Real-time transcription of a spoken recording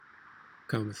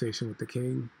Conversation with the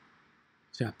King,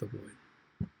 Chapter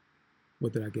 1.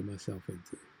 What did I get myself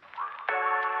into?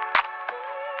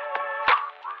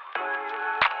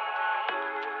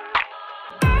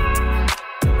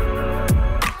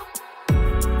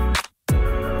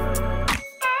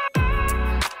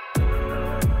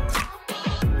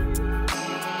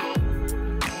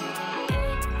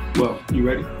 Well, you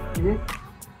ready?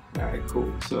 Mm-hmm. All right,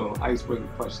 cool. So, icebreaker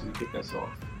question to kick us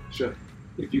off. Sure.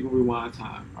 If you could rewind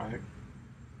time, right?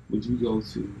 Would you go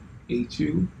to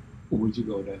HU or would you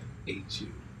go to HU?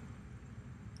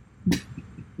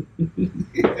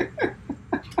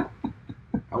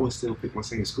 I would still pick my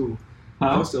same school. Huh?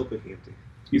 I would still pick Hampton.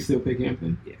 You still pick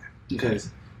Hampton? Yeah.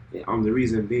 Because the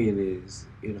reason being is,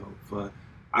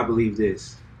 I believe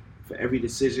this, for every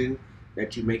decision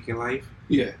that you make in life,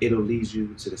 it'll lead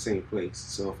you to the same place.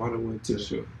 So if I went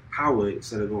to Howard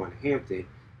instead of going to Hampton,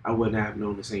 I wouldn't have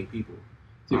known the same people.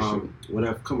 Would I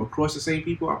have come across the same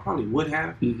people? I probably would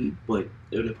have, but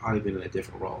it would have probably been in a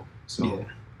different role. So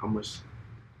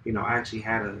I actually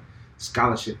had a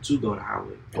scholarship to go to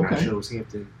Howard, and I chose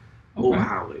Hampton over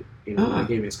Howard. They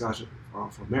gave me a scholarship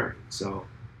for merit. So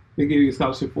they gave you a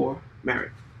scholarship for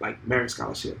merit, like merit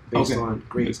scholarship based on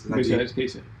grades. Based on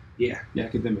education. Yeah,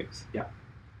 academics. Yeah,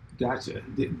 gotcha.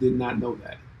 Did not know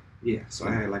that. Yeah, so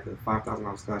I had like a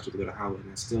 $5,000 scholarship to go to Howard,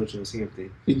 and I still chose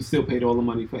Hampton. And you still paid all the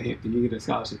money for Hampton. You get a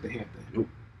scholarship to Hampton. Nope.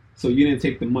 So you didn't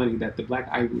take the money that the Black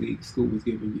Ivy League school was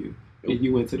giving you, and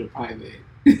you went to the private,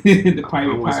 the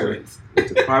private pirates.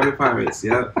 The private pirates,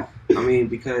 yeah. I mean,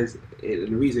 because the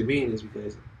reason being is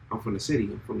because I'm from the city.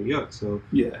 I'm from New York, so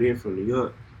being from New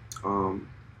York,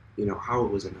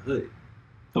 Howard was in the hood.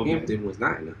 Okay. Hampton was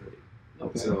not in the hood.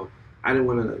 Okay. So I didn't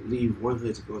want to leave one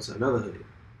hood to go to another hood.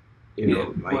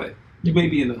 But you may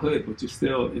be in the hood, but you're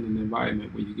still in an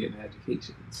environment where you get an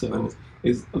education. So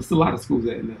it's a lot of schools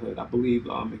that are in the hood. I believe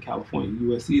in California,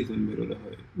 USC is in the middle of the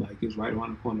hood. Like it's right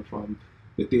around the corner from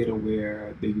the theater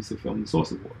where they used to film the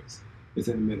Source Awards. It's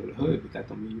in the middle of the hood, but that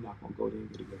don't mean you're not going to go there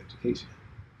and get a good education.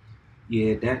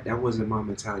 Yeah, that wasn't my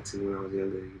mentality when I was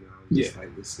younger. I was just like,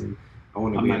 listen, I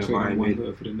want to be in an environment. I'm not trading one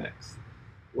hood for the next.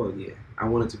 Well, yeah, I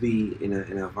wanted to be in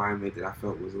an environment that I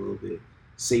felt was a little bit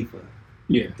safer.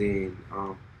 Then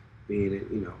being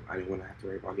in, I didn't want to have to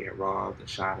worry about getting robbed or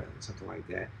shot or something like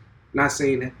that. Not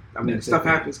saying that. I mean, stuff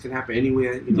can happen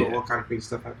anywhere. All kind of crazy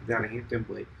stuff happens down in Hampton.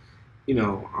 But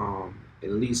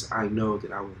at least I know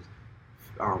that I was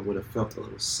would have felt a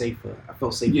little safer. I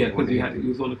felt safer. Yeah, because you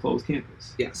was on a closed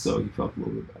campus. Yes. So you felt a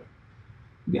little bit better.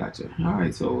 Gotcha. All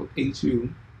right. So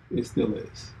HU, it still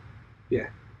is. Yeah.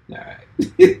 All right.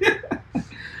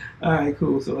 All right,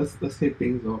 cool. So let's kick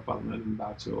things off by learning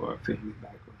about your family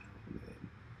background and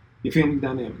your family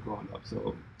dynamic growing up.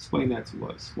 So explain that to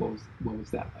us. What was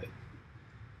that like?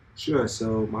 Sure.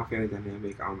 So my family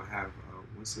dynamic, I have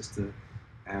one sister,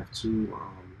 I have two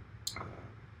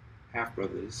half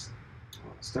brothers,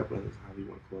 step brothers, however you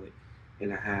want to call it,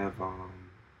 and I have my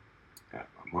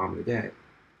mom and a dad.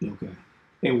 Okay.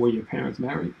 And were your parents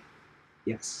married?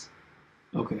 Yes.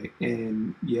 Okay.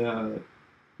 And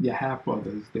your half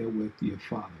brothers, they're with your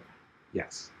father.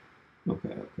 Yes.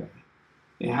 Okay.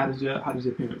 And how did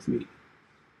your parents meet?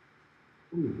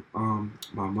 My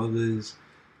mother's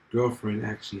girlfriend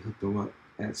actually hooked them up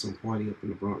at some party up in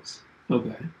the Bronx.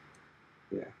 Okay.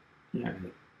 Yeah. All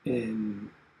right. And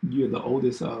you're the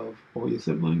oldest of all your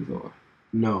siblings, or?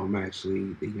 No, I'm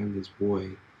actually the youngest boy.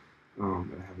 But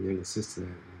I have a younger sister and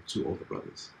I have two older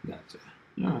brothers. Gotcha.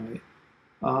 All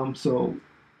right. So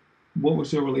what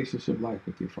was your relationship like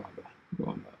with your father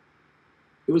growing up?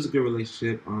 It was a good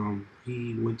relationship.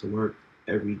 He went to work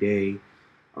every day.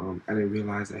 I didn't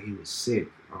realize that he was sick.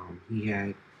 He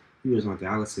was on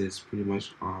dialysis pretty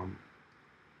much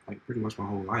my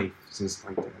whole life since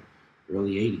like the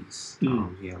early '80s.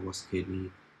 He had lost a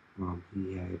kidney.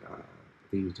 He had I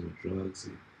think he was doing drugs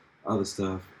and other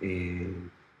stuff, and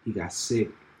he got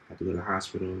sick. Had to go to the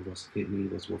hospital. Lost a kidney.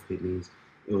 Lost both kidneys.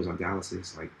 It was on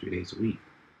dialysis like 3 days a week.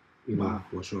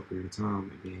 For a short period of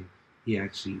time, and then he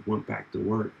actually went back to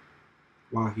work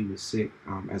while he was sick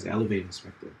as an elevator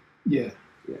inspector. Yeah.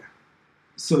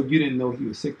 So you didn't know he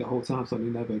was sick the whole time, so they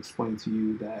never explained to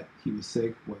you that he was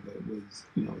sick, whether it was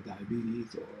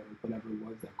diabetes or whatever it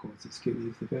was that caused his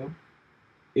kidneys to fail?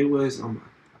 It was I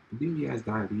believe he has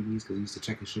diabetes because he used to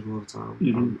check his sugar all the time.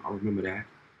 I remember that.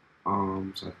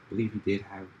 So I believe he did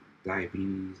have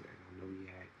diabetes, and I know he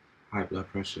had high blood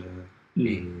pressure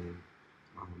and.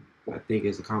 I think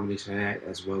it's a combination of that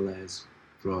as well as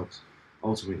drugs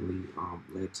ultimately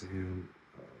led to him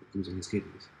losing his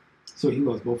kidneys. So he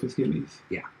lost both his kidneys?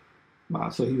 Yeah. Wow,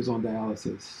 so he was on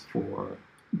dialysis for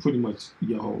pretty much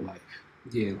your whole life?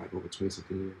 Yeah, like over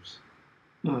 20-something years.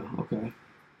 Okay.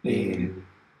 And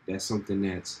that's something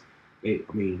that's, I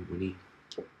mean, when he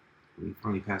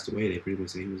finally passed away, they pretty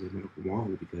much say he was a medical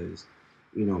marvel because,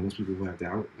 most people who have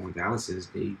on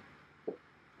dialysis, they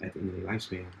at the end of their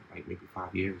lifespan, like maybe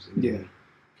 5 years, and yeah, they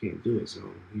can't do it. So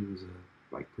he was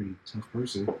a pretty tough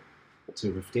person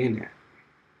to withstand that.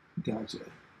 gotcha.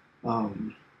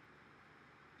 Um,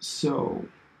 so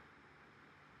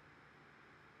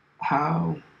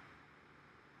how?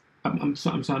 I'm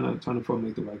trying to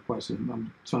formulate the right question.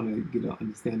 I'm trying to get an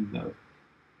understanding of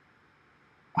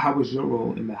how was your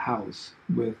role in the house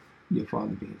with your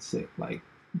father being sick? Like,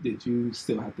 did you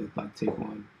still have to like take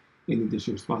on any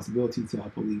additional responsibility to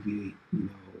help alleviate,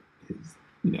 his,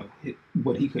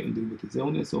 what he couldn't do with his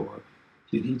illness, or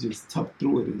did he just tough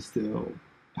through it and still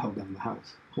hold down the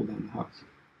house?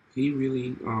 He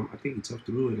really, I think he toughed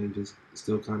through it and just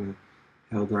still kind of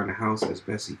held down the house as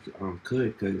best he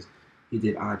could because he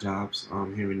did odd jobs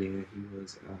here and there. He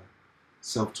was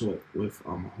self-taught with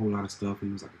a whole lot of stuff. He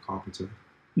was like a carpenter.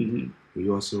 Mm-hmm. He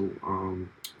also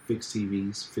fixed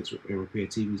TVs, fixed and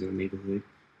repaired TVs in the neighborhood.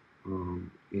 And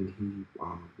he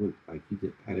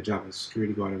had a job as a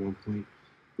security guard at one point.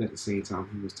 But at the same time,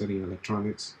 he was studying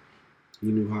electronics. He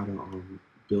knew how to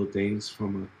build things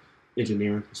from an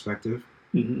engineering perspective.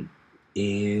 Mm-hmm.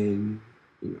 And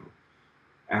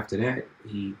after that,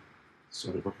 he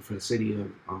started working for the city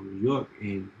of New York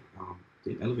and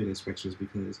did elevator inspections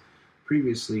because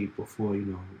previously, before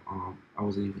I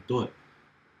wasn't even thought,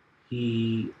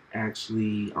 he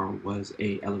actually was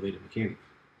a elevator mechanic.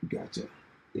 Gotcha.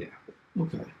 Yeah.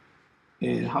 Okay.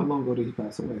 And how long ago did he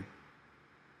pass away?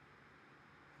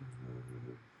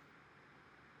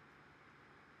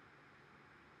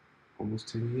 Almost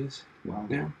 10 years. Wow.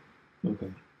 Now.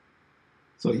 Okay.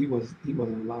 So he wasn't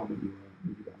alive when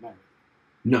you got married.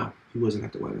 No, he wasn't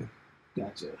at the wedding.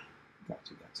 Gotcha.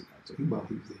 He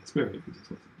was there in spirit. He just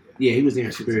wasn't there. Yeah, he was there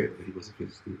in spirit, but he wasn't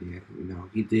physically there.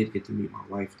 He did get to meet my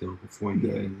wife though beforehand,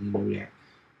 and he knew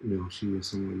that she was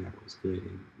someone that was good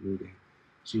and knew that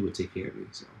she would take care of me.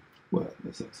 So. Well,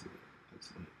 that's excellent.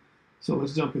 Excellent. So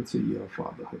let's jump into your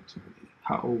fatherhood journey.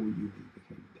 How old were you when you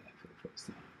became a dad for the first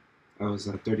time? I was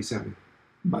 37.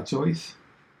 By choice?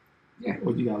 Yeah.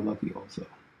 Or you got lucky also?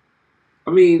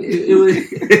 I mean, it was.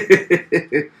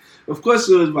 Of course,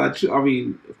 it was by.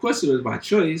 Of course, it was by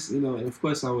choice. And of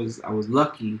course, I was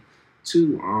lucky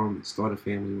to start a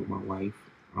family with my wife.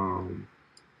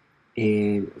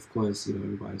 And of course,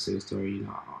 everybody say the story.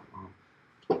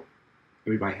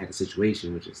 Everybody had a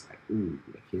situation which is like, ooh,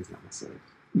 that kid's not my son.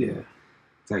 Yeah.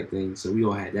 Type thing. So we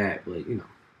all had that, but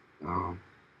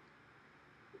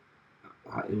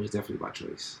it was definitely by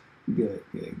choice. Good.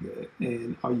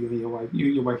 And are you and your wife? You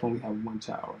and your wife only have one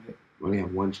child, right? We only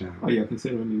have one child. Are you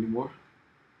considering any more?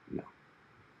 No.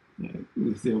 Yeah.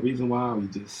 Is there a reason why, or you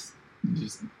just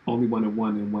only wanted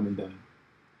one and one and done?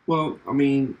 Well, I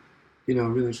mean,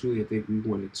 really and truly, I think we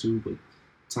wanted two, but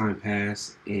time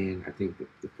passed, and I think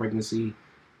the pregnancy,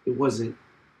 it wasn't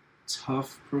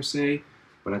tough per se,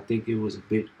 but I think it was a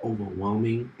bit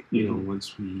overwhelming.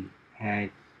 Once we had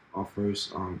our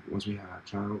first, once we had our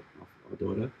child, our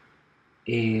daughter,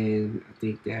 and I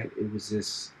think that it was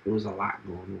a lot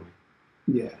going on.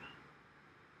 Yeah.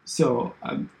 So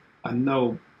I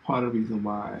know part of the reason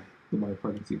why the white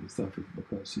pregnancy was tough is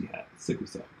because she had sickle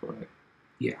cell, correct?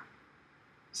 Yeah.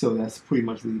 So that's pretty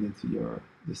much leading to your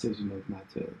decision of not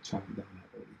to travel down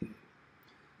that road again.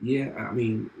 Yeah, I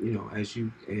mean,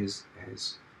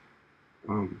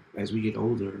 as we get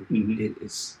older,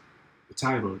 it's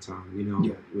tired all the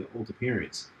time. We're older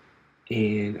parents,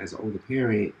 and as an older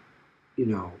parent, I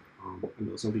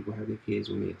know some people have their kids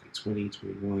when they're like 20,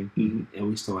 21, and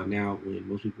we start now when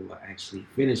most people are actually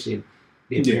finishing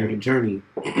their parent journey.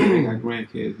 They got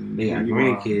grandkids. And they got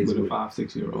grandkids with a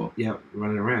 5-6-year-old. Yeah,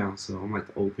 running around. So I'm like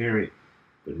the old parent,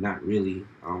 but not really.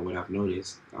 What I've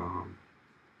noticed,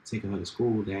 taking her to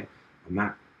school, that I'm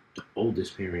not the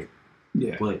oldest parent,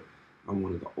 but I'm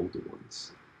one of the older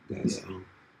ones that's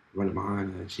running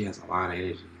behind her, and she has a lot of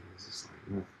energy. And it's just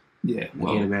like, I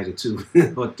can't imagine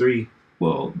 2 or 3.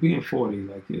 Well, being 40,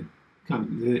 like it kind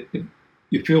of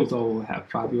it feels old to have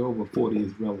 5-year-old, but 40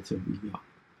 is relatively young.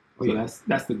 So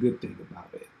that's the good thing about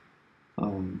it.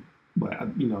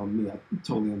 But me, I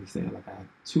totally understand. Like I have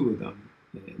 2 of them,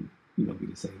 and be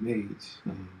the same age,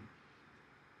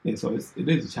 and so it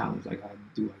is a challenge. Like I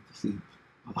do like to sleep,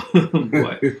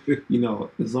 but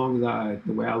as long as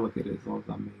the way I look at it, as long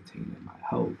as I'm maintaining my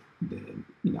health, then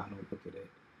I don't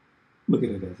look at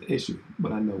it as an issue.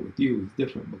 But I know with you it's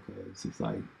different because it's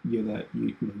like you're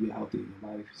healthy in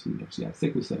your life. She has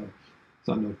sickle cell,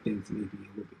 so I know things may be a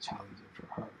little bit challenging for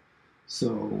her.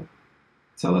 So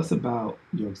Tell us about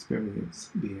your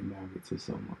experience being married to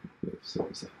someone with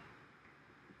sickle cell.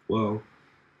 Well,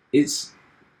 it's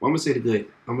I'm gonna say the good.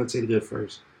 I'm gonna say the good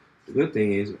first. The good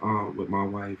thing is, with my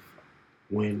wife,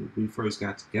 when we first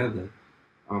got together,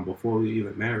 before we were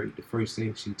even married, the first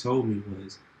thing she told me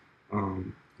was,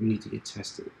 you need to get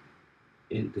tested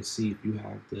and to see if you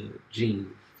have the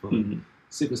gene for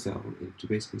sickle cell. And she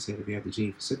basically said if you have the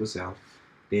gene for sickle cell,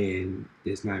 then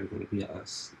there's not even going to be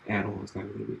us at all. It's not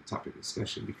even going to be a topic of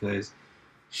discussion because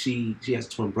she has a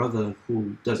twin brother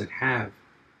who doesn't have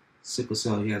sickle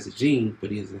cell. He has a gene, but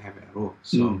he doesn't have it at all.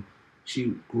 So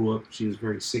she grew up. She was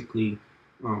very sickly.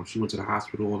 She went to the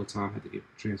hospital all the time, had to get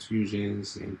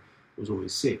transfusions, and was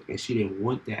always sick. And she didn't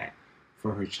want that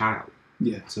for her child.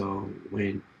 Yeah. So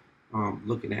when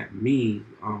looking at me,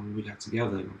 when we got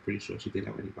together, and I'm pretty sure she did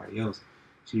that with anybody else,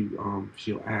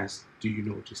 she'll ask, "Do you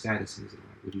know what your status is?" And I'm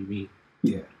like, "What do you mean?"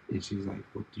 Yeah. And she's like,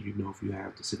 "Well, do you know if you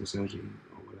have the sickle cell gene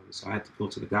or whatever?" So I had to go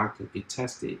to the doctor, get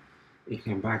tested, and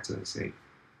come back to her and say,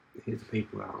 "Here's the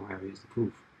paper. I don't have it. Here's the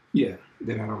proof." Yeah.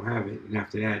 That I don't have it. And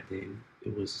after that, then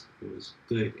it was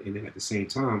good. And then at the same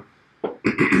time,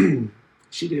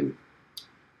 she didn't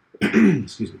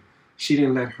excuse me. She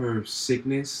didn't let her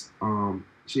sickness.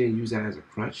 She didn't use that as a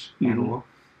crutch at all.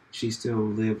 She still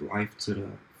lived life to the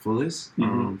fullest.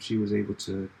 She was able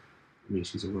to. I mean,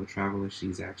 she's a world traveler.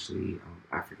 She's actually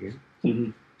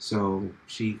African. So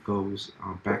she goes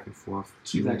back and forth.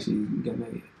 She's actually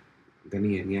Ghanaian.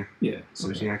 Ghanaian, yeah. Yeah.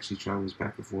 So she actually travels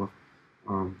back and forth.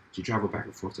 She traveled back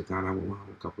and forth to Ghana. I went with her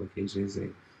on a couple of occasions,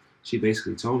 and she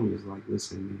basically told me, "It's like,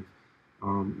 listen,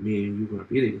 me and you gonna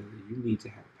be together. You need to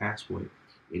have a passport.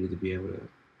 You need to be able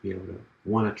to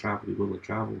want to travel, be willing to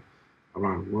travel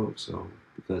around the world." So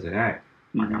because of that,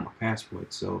 I got my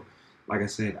passport. So, like I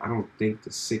said, I don't think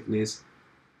the sickness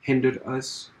hindered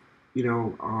us,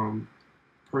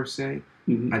 per se.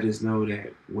 I just know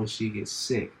that when she gets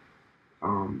sick,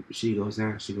 she goes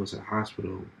down, she goes to the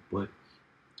hospital, but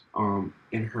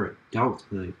in her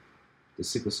adulthood, the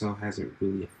sickle cell hasn't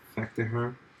really affected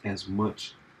her as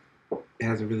much. It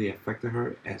hasn't really affected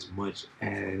her as much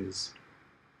as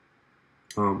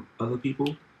other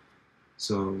people.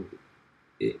 So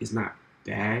it's not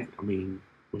bad. I mean,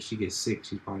 when she gets sick,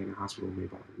 she's probably in the hospital maybe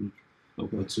about a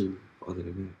week or two. Other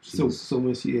than that, so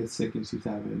when she is sick and she's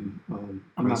having,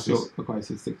 I'm not sure, a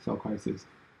crisis, sickle cell crisis,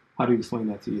 how do you explain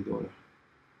that to your daughter?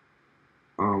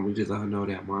 We just let her know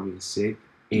that mommy is sick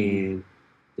and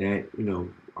that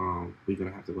we're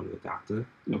gonna have to go to the doctor.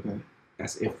 Okay.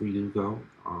 That's if we do go.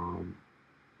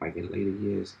 Like in later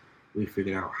years, we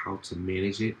figured out how to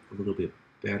manage it a little bit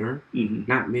better.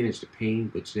 Not manage the pain,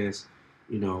 but just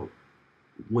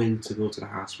when to go to the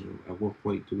hospital. At what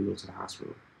point do we go to the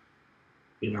hospital?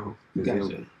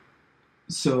 Gotcha.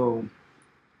 So,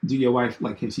 do your wife,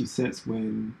 can she sense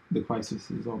when the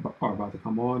crises are about to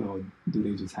come on, or do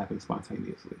they just happen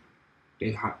spontaneously?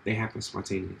 They happen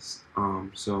spontaneous.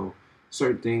 So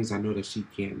certain things I know that she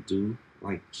can't do,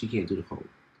 like she can't do the cold.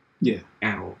 Yeah.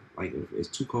 At all. Like if it's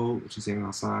too cold, she's standing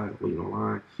outside waiting on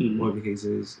line, whatever the case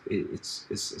is,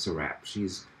 it's a wrap.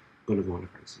 She's gonna go into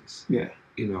crisis. Yeah.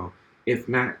 If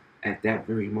not at that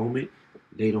very moment,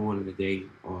 later on in the day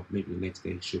or maybe the next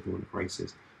day, she'll go into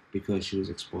crisis because she was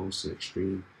exposed to the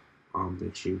extreme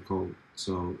cold.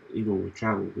 So even when we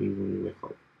travel, we really wear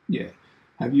cold. Yeah.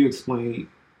 Have you explained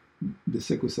the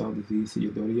sickle cell disease to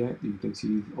your daughter yet? Do you think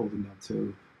she's old enough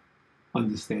to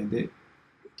understand it?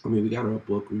 I mean, we got her a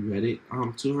book, we read it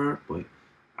to her, but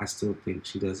I still think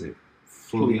she doesn't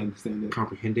fully understand it,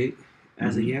 comprehend it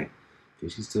as of yet,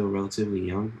 because she's still relatively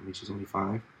young. I mean, she's only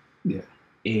 5. Yeah.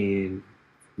 And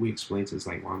we explain to her,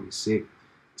 like, mommy's sick,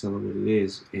 tell her what it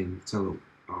is, and tell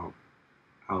her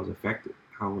how it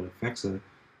affects her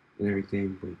and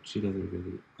everything, but she doesn't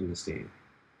really understand.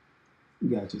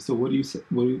 Gotcha. So what do you say?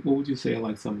 What would you say are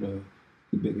like some of the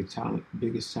biggest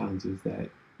challenges that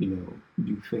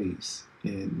you face,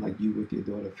 and like you with your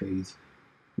daughter face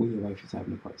when your wife is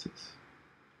having a crisis?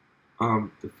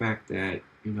 The fact that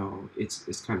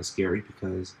it's kind of scary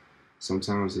because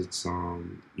sometimes it's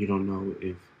you don't know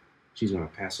if she's gonna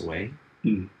pass away.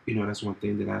 That's one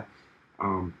thing that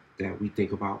that we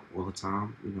think about all the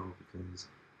time. Because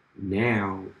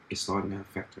now it's starting to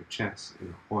affect her chest and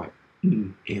her heart.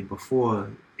 And before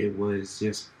it was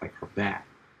just like her back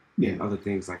and other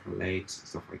things like her legs and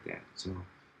stuff like that. So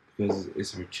because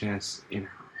it's her chest and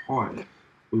her heart,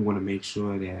 we want to make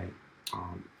sure that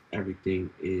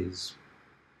everything is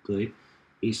good.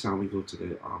 Each time we go to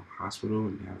the hospital,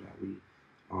 and now that we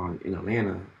are in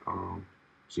Atlanta,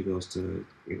 she goes to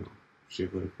she'll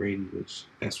go to Grady, which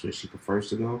that's where she prefers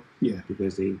to go. Yeah,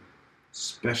 because they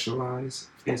specialize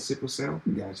in sickle cell.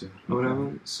 Gotcha. Or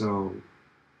whatever. So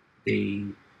they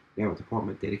have a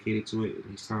department dedicated to it.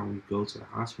 And each time we go to the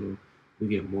hospital, we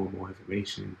get more and more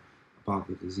information about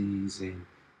the disease and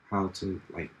how to,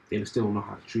 like, they still don't know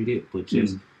how to treat it, but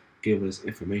just give us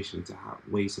information to how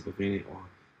ways to prevent it or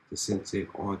to sense it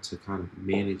or to kind of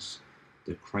manage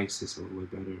the crisis a little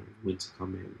bit better, when to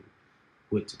come in, and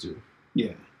what to do.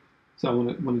 Yeah. So I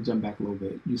want to jump back a little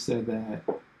bit. You said that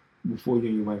before you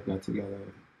and your wife got together,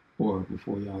 or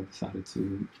before y'all decided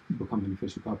to become an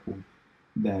official couple,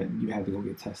 that you had to go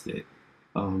get tested.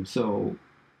 So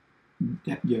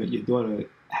your daughter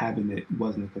having it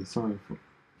wasn't a concern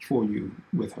for you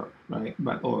with her, right?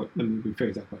 But or let me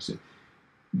rephrase that question.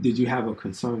 Did you have a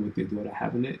concern with your daughter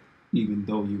having it, even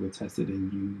though you were tested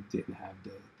and you didn't have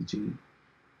the gene?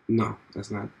 No,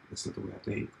 that's not the way I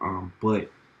think.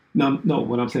 But no.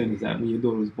 What I'm saying is that when your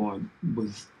daughter was born,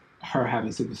 was her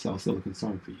having sickle cell still a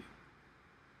concern for you?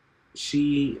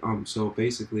 She so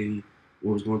basically,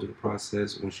 when was going through the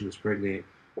process when she was pregnant,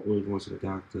 we were going to the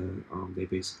doctor. They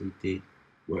basically did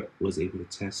what was able to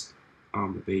test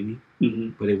the baby,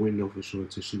 but they wouldn't know for sure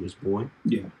until she was born.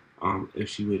 Yeah. If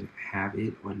she would have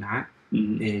it or not.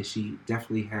 And she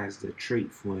definitely has the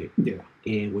trait for it. Yeah.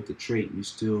 And with the trait, you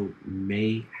still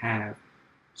may have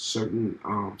certain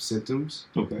symptoms.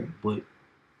 Okay. But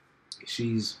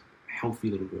she's a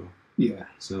healthy little girl. Yeah.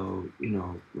 So,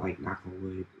 like, knock on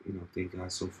wood, thank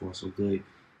God, so far so good.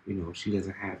 She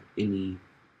doesn't have any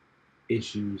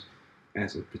issues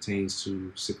as it pertains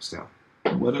to sickle cell.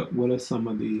 What are some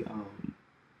of the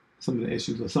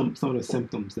issues or some of the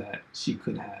symptoms that she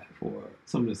could have, or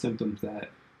some of the symptoms that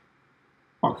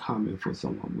are common for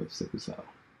someone with sickle cell?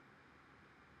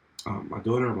 My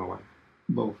daughter or my wife?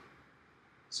 Both.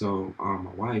 So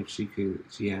my wife,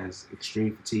 she has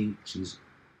extreme fatigue. She's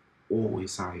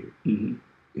always tired, and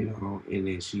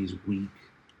then she's weak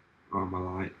a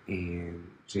lot, and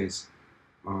just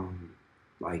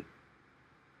like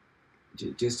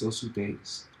just those two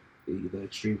things, either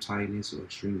extreme tiredness or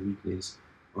extreme weakness,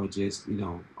 or just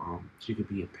she could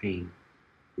be in pain,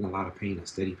 in a lot of pain, a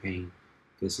steady pain.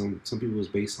 Because some people's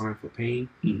baseline for pain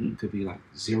could be like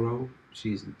 0.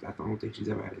 I don't think she's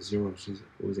ever had a 0. She's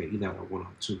always at either a 1 or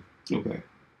 2. Okay,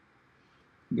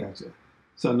 gotcha.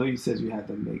 So I know you said you had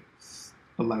to make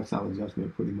a lifestyle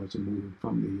adjustment, pretty much, and moving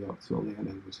from New York to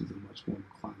Atlanta, which is a much warmer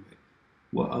climate.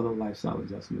 What other lifestyle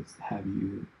adjustments have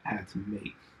you had to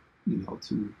make,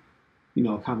 to,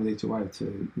 accommodate your wife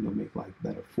to, make life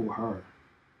better for her,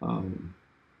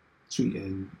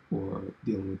 treating or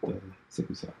dealing with the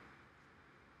sickle cell?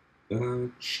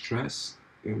 Stress.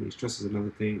 Stress is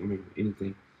another thing.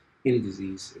 Any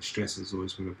disease, stress is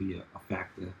always going to be a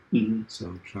factor.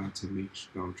 So try to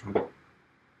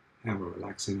have a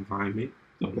relaxing environment,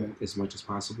 as much as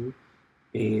possible,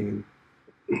 and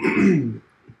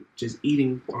just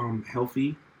eating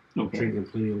healthy, drinking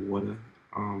plenty of water,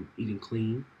 eating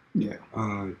clean. Yeah.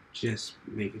 Just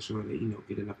making sure that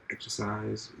get enough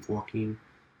exercise, walking,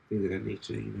 things of that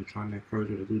nature. Trying to encourage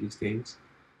her to do these things,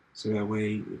 so that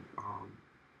way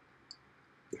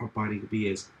our body can be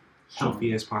as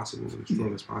healthy as possible and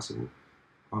strong as possible.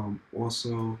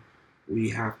 Also, we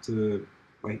have to,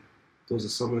 like, those are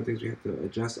some of the things we have to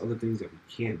adjust. Other things that we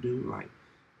can't do, like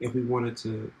if we wanted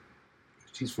to,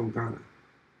 she's from Ghana.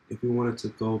 If we wanted to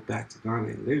go back to Ghana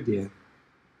and live there,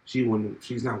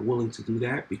 she's not willing to do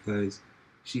that because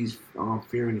she's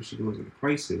fearing if she goes into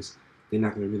crisis, they're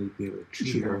not going to really be able to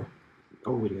treat her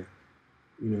over there.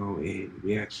 And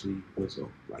we actually was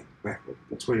like back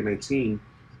in 2019,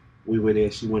 we were there.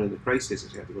 She went into crisis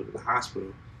and she had to go to the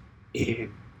hospital.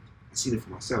 And I seen it for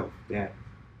myself that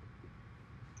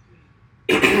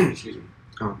excuse me,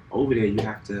 over there you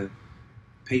have to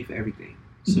pay for everything.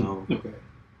 So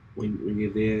when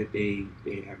you're there, they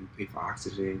have you pay for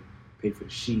oxygen, pay for the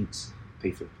sheets,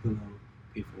 pay for the pillow,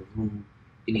 pay for the room.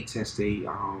 Any test they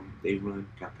run,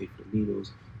 got to pay for the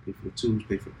needles, pay for the tubes,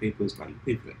 pay for the papers, like you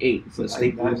pay for the ink, for the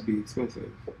staples. That'd be expensive.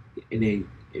 And then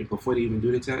before they even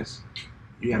do the test,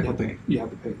 you have to pay. You have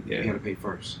to pay. Yeah. You have to pay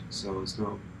first. So it's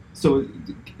no. So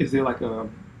is there like I'm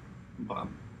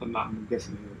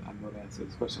guessing I know the answer to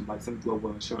this question, like some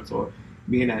global insurance, or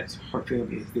being that her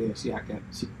family is there,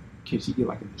 can she get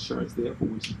like an insurance there for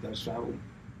when she does travel,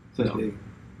 so that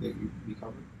they can be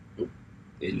covered? Nope.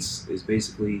 It's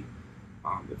basically,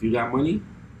 if you got money,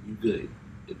 you good.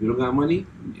 If you don't got money,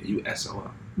 you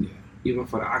SOL. Yeah. Even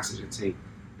for the oxygen tank,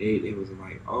 they was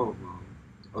like, oh,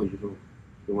 you don't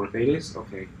want to pay this?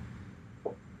 Okay,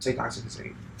 take the oxygen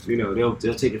tank. They'll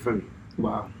take it from you.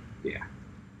 Wow. Yeah.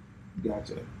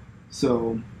 Gotcha.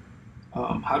 So,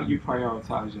 how do you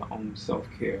prioritize your own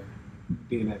self-care,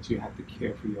 being that you have to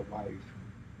care for your wife,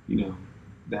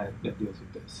 that deals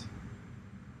with this?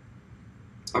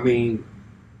 I mean,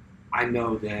 I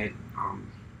know that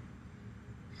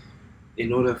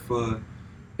in order for,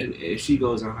 and if she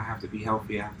goes out, I have to be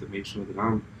healthy. I have to make sure that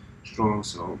I'm strong.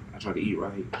 So I try to eat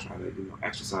right. I try to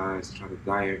exercise. I try to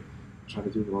diet. I try to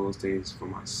do all those things for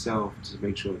myself to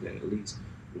make sure that at least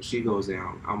when she goes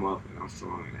down, I'm up and I'm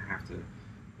strong, and I have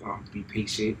to be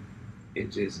patient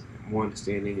and just more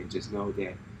understanding and just know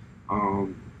that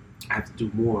um, I have to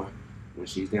do more when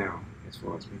she's down as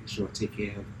far as making sure I take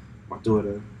care of my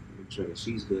daughter, make sure that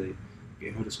she's good,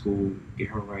 get her to school, get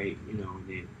her right, and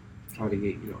then try to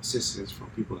get assistance from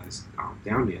people that's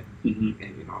down there and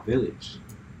in our village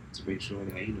to make sure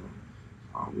that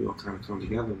we all kind of come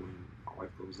together when my wife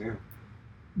goes down.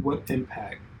 What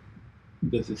impact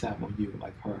does this have on you?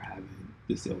 Like her having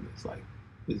this illness, like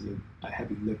is it a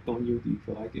heavy lift on you? Do you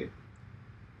feel like it?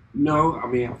 No, I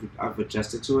mean I've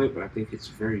adjusted to it, but I think it's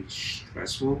very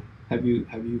stressful. Have you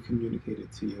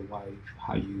communicated to your wife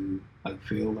how you like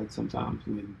feel like sometimes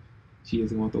when she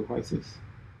is going through a crisis,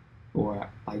 or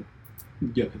like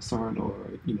you're concerned, or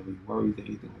you're worried or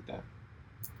anything like that?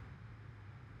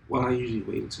 Well, I usually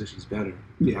wait until she's better.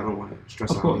 Yeah, I don't want to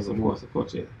stress of out course, even of more. course, of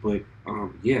course, yeah. But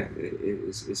yeah,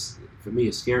 it's for me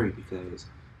it's scary because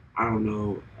I don't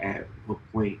know at what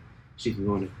point she can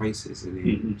go into crisis and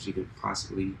then she could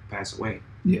possibly pass away.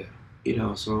 Yeah.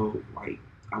 So like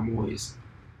I'm always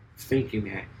thinking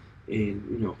that,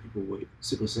 and people with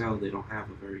sickle cell they don't have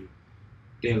a very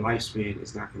their lifespan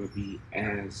is not going to be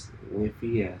as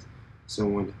lengthy as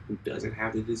someone who doesn't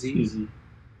have the disease. And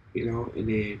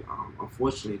then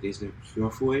unfortunately there's no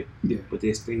cure for it. Yeah. But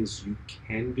there's things you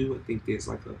can do. I think there's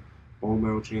like a bone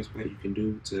marrow transplant you can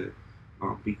do to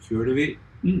be cured of it.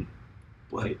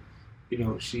 But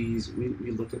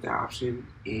we looked at the option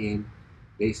and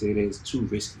they say that it's too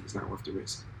risky. It's not worth the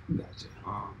risk. Gotcha.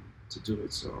 To do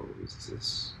it, so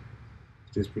it's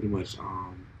just pretty much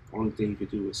only thing you can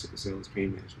do with sickle cell is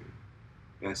pain management.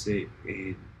 That's it,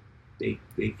 and they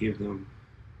give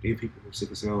people with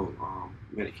sickle cell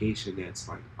medication that's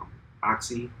like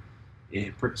oxy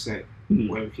and Percocet,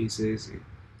 whatever the case is, and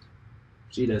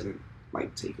she doesn't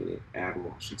like taking it at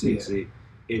all. She takes it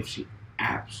if she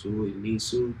absolutely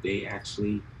needs to. They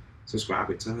actually subscribe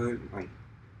it to her. Like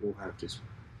we'll have just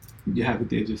you have it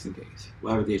there just in case.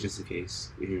 We'll have it there just in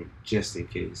case, just in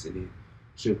case, and then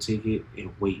she'll take it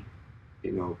and wait,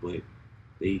 But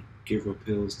they give her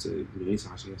pills to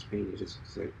anytime she has pain, they just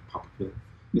say pop a pill.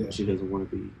 Yeah. She doesn't want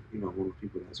to be one of the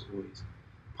people that's always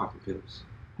popping pills.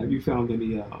 Have you found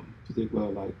any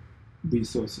particular like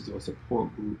resources or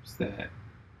support groups that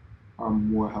are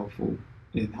more helpful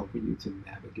in helping you to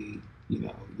navigate, your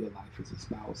life as a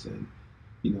spouse and,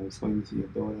 explaining to your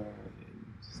daughter and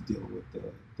just dealing with the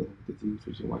disease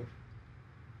with your wife?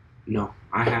 No,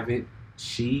 I haven't.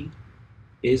 She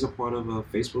is a part of a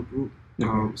Facebook group,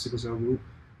 sickle cell group,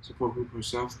 support group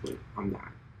herself, but I'm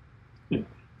not. Yeah.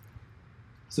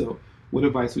 So, what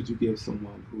advice would you give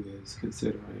someone who is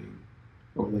considering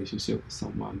a relationship with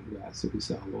someone who has sickle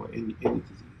cell or any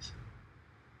disease?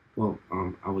 Well,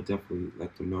 I would definitely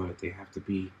let them know that they have to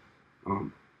be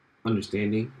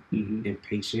understanding and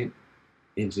patient,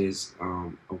 and just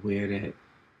aware that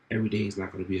every day is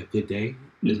not going to be a good day.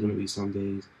 There's going to be some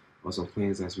days or some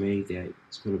plans that's made that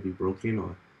it's going to be broken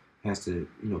or has to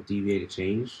deviate or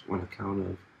change on account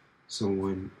of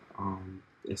someone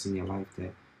that's in your life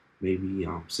that may be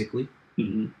sickly.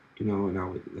 And I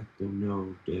would let them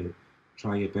know to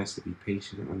try your best to be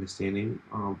patient and understanding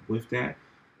with that.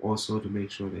 Also to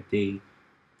make sure that they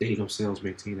themselves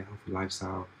maintain a healthy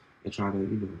lifestyle and try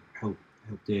to help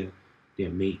their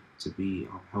mate to be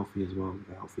healthy as well, live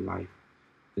a healthy life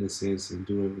in a sense, and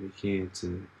do whatever they can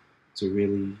to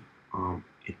really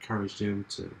encourage them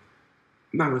to.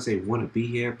 I'm not gonna say want to be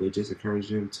here, but just encourage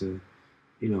them to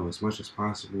as much as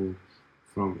possible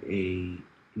from a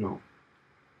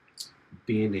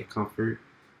being their comfort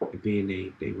and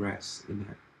being their rest, and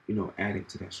not adding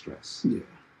to that stress. Yeah.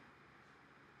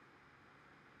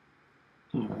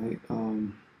 All right.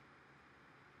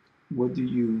 What do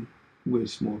you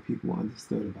wish more people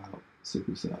understood about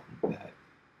sickle cell that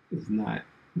is not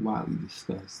widely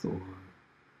discussed or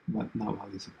not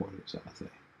widely supported, shall I say?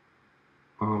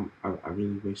 I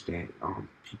really wish that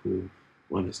people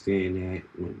will understand that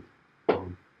when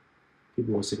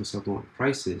people with sickle cell go into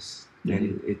crisis, that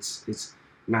it's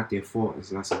not their fault.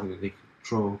 It's not something that they can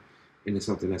control, and it's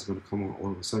something that's going to come on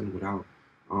all of a sudden without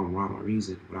rhyme or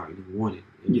reason, without any warning.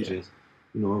 It was just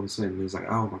all of a sudden it's like,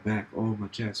 oh, my back, oh, my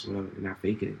chest, whatever, and not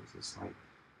faking it. It's just like,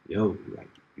 yo, like,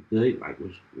 you good? Like,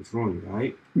 what's wrong,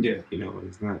 right? Yeah.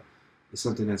 It's not. It's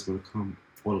something that's going to come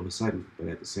all of a sudden, but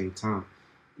at the same time,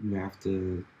 you have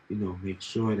to, make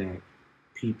sure that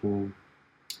people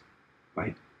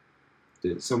like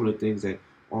some of the things that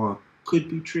are could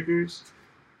be triggers,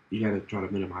 you gotta try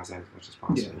to minimize that as much as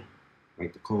possible. Yeah.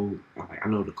 Like the cold, I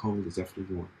know the cold is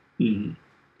definitely one. Mm-hmm.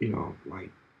 You know,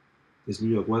 like this New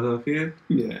York weather up here.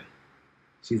 Yeah.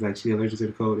 She's like, she allergic to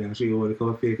the cold now. She don't want to come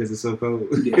up here because it's so cold.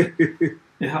 Yeah.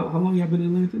 And how long y'all been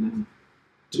in Atlanta now?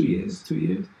 2 years. 2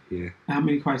 years? Yeah. And how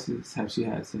many crises have she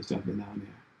had since y'all been down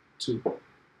there? 2.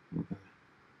 Okay.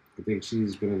 I think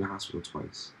she's been in the hospital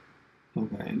twice.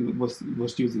 Okay. And what's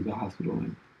usually the hospital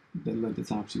in the length of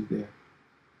time she's there?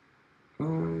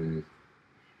 3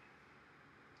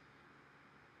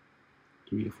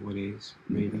 to 4 days,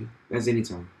 maybe. Okay. That's any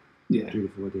time. Yeah. 3 to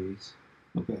 4 days.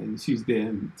 Okay, and she's there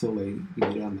until they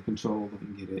get it under control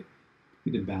and get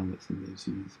it balanced, and then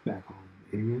she's back home.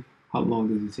 Mm-hmm. How long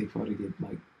does it take for her to get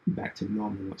like back to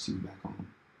normal once she's back home?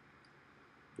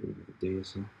 Maybe a day or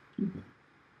so. Okay,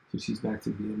 so she's back to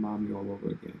being mommy all over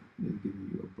again and giving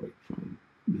you a break from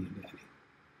being daddy.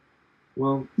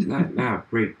 Well, not a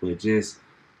break, but just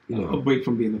a break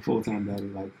from being a full-time daddy,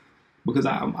 like because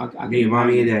I being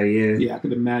mommy and daddy, yeah, I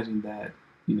could imagine that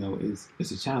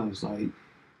it's a challenge. Like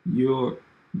you're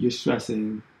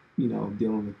stressing,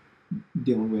 dealing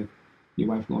with your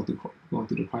wife going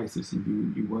through the crisis,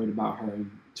 and you worried about her and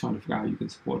trying to figure out how you can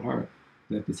support her.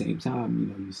 But at the same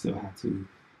time, you still have to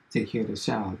take care of the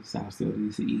child. The child still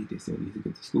needs to eat. They still need to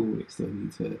get to school. They still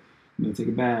need to take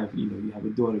a bath. You have a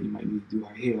daughter. You might need to do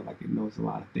her hair. Like it knows a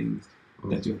lot of things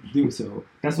that you have to do. So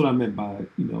that's what I meant by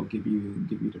give you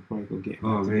the break or get.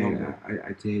 Oh man,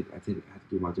 I did have to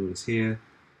do my daughter's hair.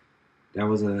 That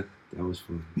was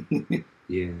fun.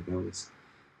 Yeah, that was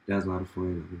a lot of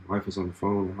fun. My wife was on the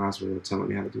phone in the hospital telling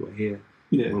me how to do her hair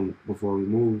before we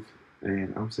moved,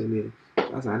 and I'm sitting there.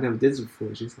 I was like, I never did this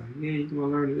before. She's like, yeah, you're gonna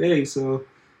learn today. So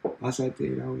I sat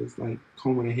there and I was like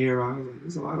combing her hair out. I was like,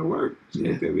 this is a lot of work. She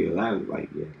looked at me a lot. Like,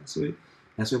 yeah,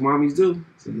 that's what mommies do.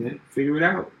 So figure it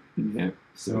out. Yeah.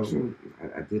 So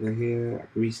I did her hair.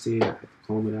 I greased it. I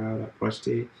combed it out. I brushed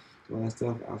it. All that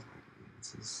stuff. I was like, man,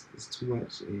 it's too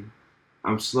much. And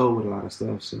I'm slow with a lot of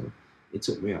stuff, so it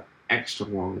took me extra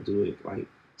long to do it. Like,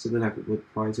 so then I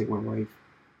would probably take my wife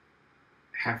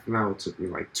half an hour. It took me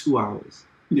like 2 hours.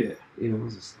 Yeah. I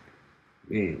was just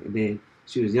like, man. And then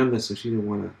she was younger, so she didn't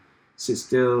want to sit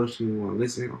still. She didn't want to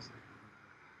listen. I was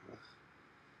like, ugh.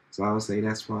 So I would say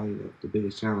that's probably the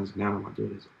biggest challenge. Now that my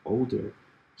daughter's older,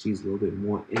 she's a little bit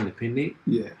more independent.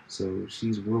 Yeah. So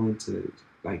she's willing to,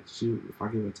 like, if I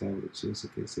give her a tablet, she'll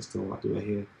sit there, sit still while I do her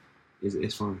hair.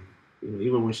 It's fine.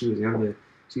 Even when she was younger,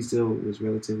 she still was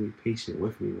relatively patient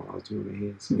with me while I was doing her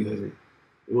hair. So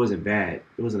it wasn't bad.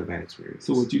 It wasn't a bad experience.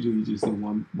 So what you do? You just do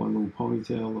one little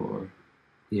ponytail, or?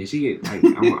 Yeah, she get like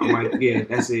I'm like, yeah,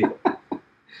 that's it.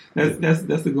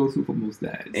 That's the go-to for most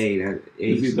dads.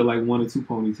 It's either like 1 or 2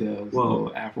 ponytails,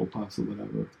 or Afro puffs or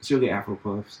whatever. She'll get Afro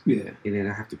puffs. Yeah, and then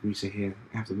I have to grease her hair.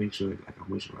 I have to make sure like I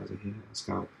moisturize her hair, her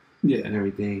scalp, and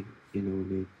everything. And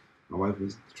then my wife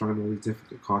was trying all these different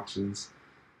concoctions,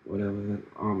 whatever, in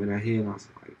her hair, and I was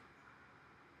like, okay.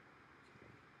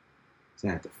 So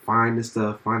I had to find the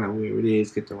stuff, find out where it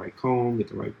is, get the right comb, get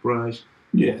the right brush,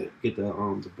 get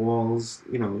the balls,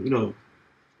 little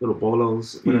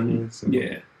bolos, whatever. Mm-hmm.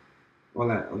 So all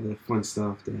that other fun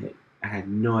stuff that I had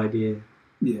no idea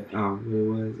what it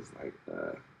was. It's like,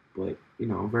 but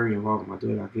I'm very involved with my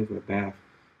daughter. I give her a bath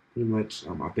pretty much.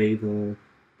 I bathe her,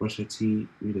 brush her teeth,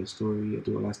 read her story. I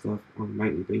do all that stuff on a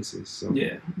nightly basis. So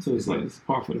so it's like it's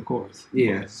par for the course.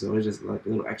 Yeah, so it's just like a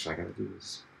little extra I got to do.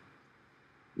 Is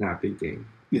not a big thing.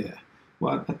 Yeah,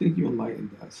 well, I think you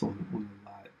enlightened us on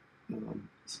a lot,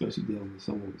 especially dealing with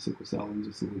someone with sickle cell, and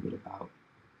just a little bit about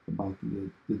the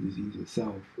disease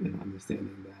itself, and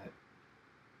understanding that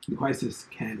the crisis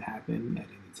can happen at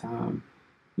any time.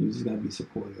 You just got to be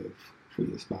supportive for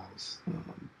your spouse.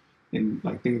 And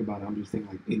like thinking about it, I'm just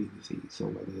thinking like any disease. So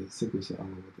whether it's sickle cell or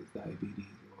whether it's diabetes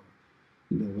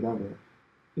or whatever,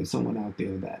 there's someone out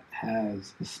there that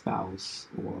has a spouse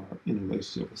or in a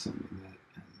relationship with someone that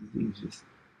has disease.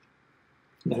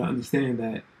 You got to understand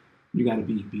that you got to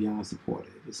be beyond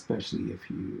supportive, especially if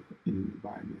you're in an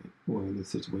environment or in a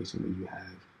situation where you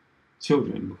have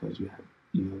children, because you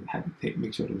have to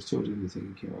make sure those children are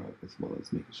taken care of, as well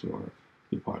as making sure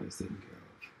your partner is taken care of.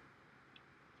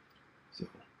 So,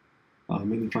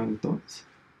 any final thoughts?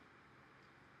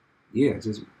 Yeah,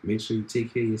 just make sure you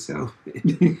take care of yourself,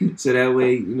 so that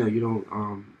way you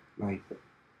don't like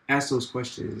ask those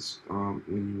questions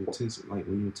when you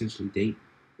intentionally date.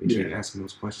 Make sure you're asking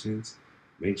those questions.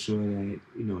 Make sure that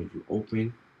you're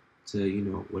open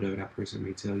to whatever that person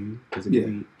may tell you, because it could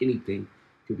be anything.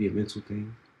 It could be a mental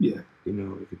thing. Yeah.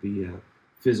 It could be a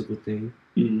physical thing.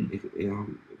 Mm-hmm. It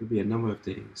could be a number of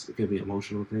things. It could be an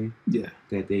emotional thing. Yeah.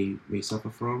 That they may suffer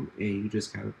from, and you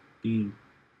just gotta be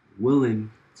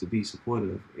willing to be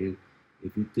supportive. And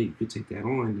if you think you could take that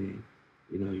on, then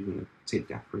you're gonna take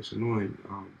that person on,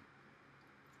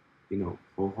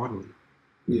 wholeheartedly.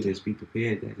 Yeah. Just be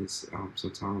prepared that it's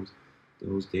sometimes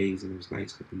those days and those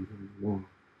nights could be really long.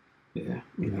 Yeah.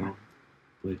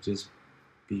 But just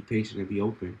be patient and be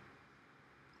open.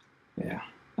 Yeah,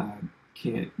 I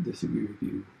can't disagree with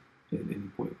you at any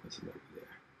point whatsoever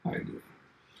there. I agree.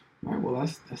 All right, well,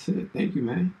 that's it. Thank you,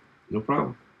 man. No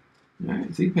problem. All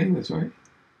right, see, painless, right?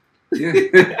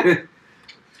 Yeah.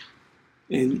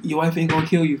 And your wife ain't gonna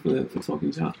kill you for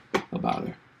talking junk about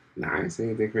her. Nah, I ain't saying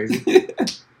anything crazy.